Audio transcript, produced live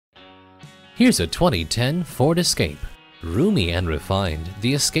Here's a 2010 Ford Escape. Roomy and refined,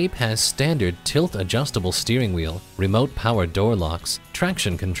 the Escape has standard tilt-adjustable steering wheel, remote power door locks,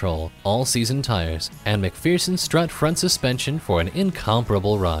 traction control, all-season tires, and McPherson strut front suspension for an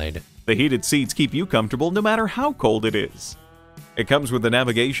incomparable ride. The heated seats keep you comfortable no matter how cold it is. It comes with a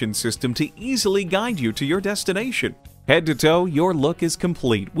navigation system to easily guide you to your destination. Head to toe, your look is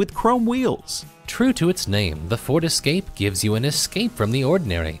complete with chrome wheels. True to its name, the Ford Escape gives you an escape from the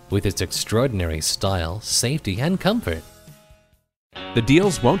ordinary with its extraordinary style, safety, and comfort. The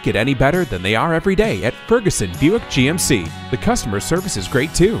deals won't get any better than they are every day at Ferguson Buick GMC. The customer service is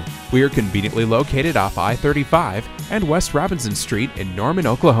great too. We are conveniently located off I-35 and West Robinson Street in Norman,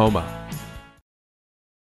 Oklahoma.